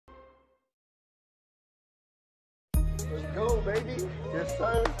go, baby. Yes,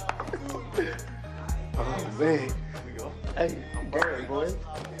 sir. Oh, man. Here we go. Hey, I'm Barry, boy.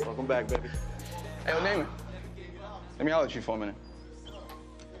 Welcome back, baby. Hey, Damon. Let me holler at you for a minute.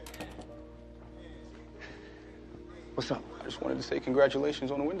 What's up? I just wanted to say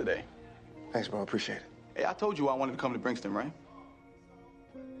congratulations on the win today. Thanks, bro. Appreciate it. Hey, I told you I wanted to come to Brixton, right?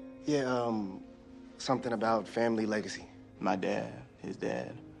 Yeah, something about family legacy. My dad, his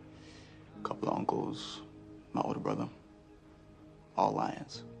dad, a couple of uncles, my older brother, all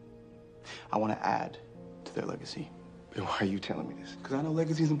Lions. I want to add to their legacy. Then why are you telling me this? Because I know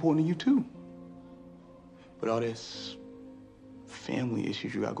legacy is important to you, too. But all this family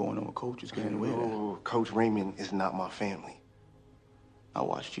issues you got going on with Coach is getting in the way of that. Oh, Coach Raymond is not my family. I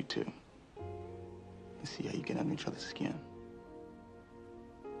watched you, too. And see how you get under each other's skin.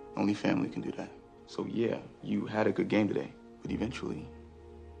 Only family can do that. So, yeah, you had a good game today. But eventually,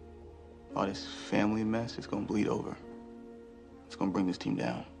 all this family mess is going to bleed over. It's going to bring this team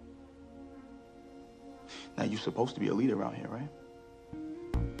down. Now, you're supposed to be a leader around here, right?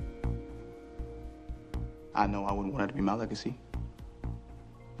 I know I wouldn't want that to be my legacy.